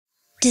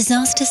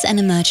Disasters and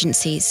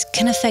emergencies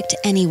can affect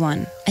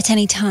anyone at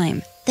any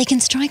time. They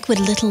can strike with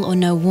little or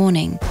no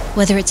warning,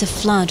 whether it's a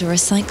flood or a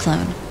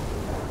cyclone,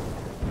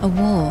 a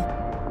war,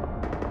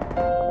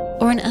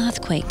 or an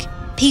earthquake.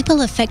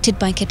 People affected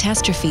by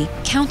catastrophe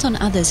count on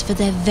others for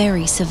their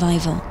very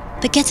survival.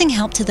 But getting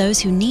help to those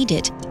who need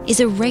it is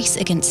a race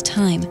against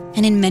time,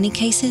 and in many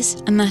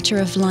cases, a matter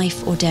of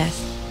life or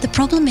death. The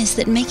problem is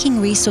that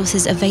making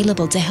resources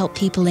available to help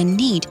people in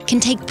need can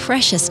take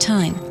precious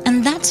time,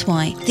 and that's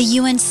why the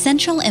UN's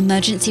Central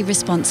Emergency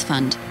Response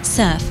Fund,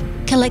 CERF,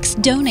 collects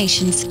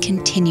donations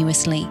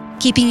continuously,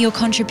 keeping your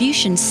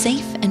contributions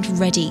safe and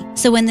ready,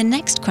 so when the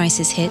next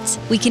crisis hits,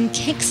 we can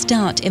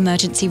kickstart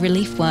emergency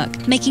relief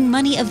work, making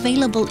money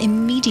available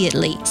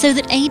immediately so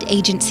that aid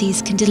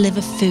agencies can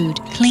deliver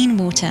food, clean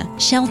water,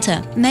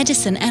 shelter,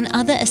 medicine, and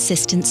other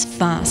assistance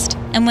fast.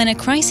 And when a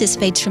crisis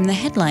fades from the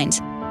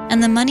headlines,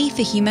 and the money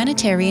for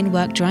humanitarian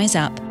work dries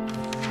up,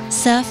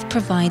 CERF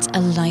provides a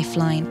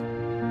lifeline,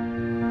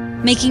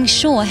 making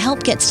sure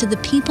help gets to the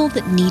people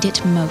that need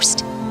it most.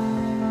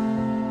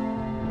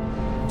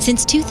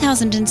 Since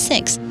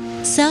 2006,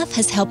 CERF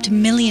has helped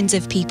millions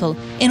of people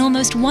in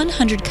almost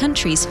 100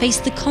 countries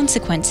face the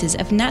consequences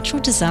of natural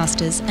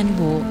disasters and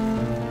war.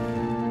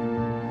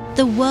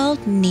 The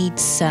world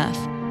needs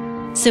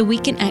CERF, so we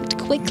can act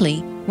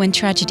quickly when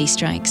tragedy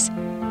strikes,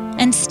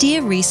 and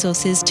steer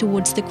resources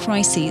towards the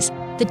crises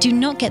that do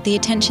not get the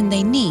attention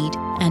they need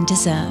and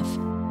deserve.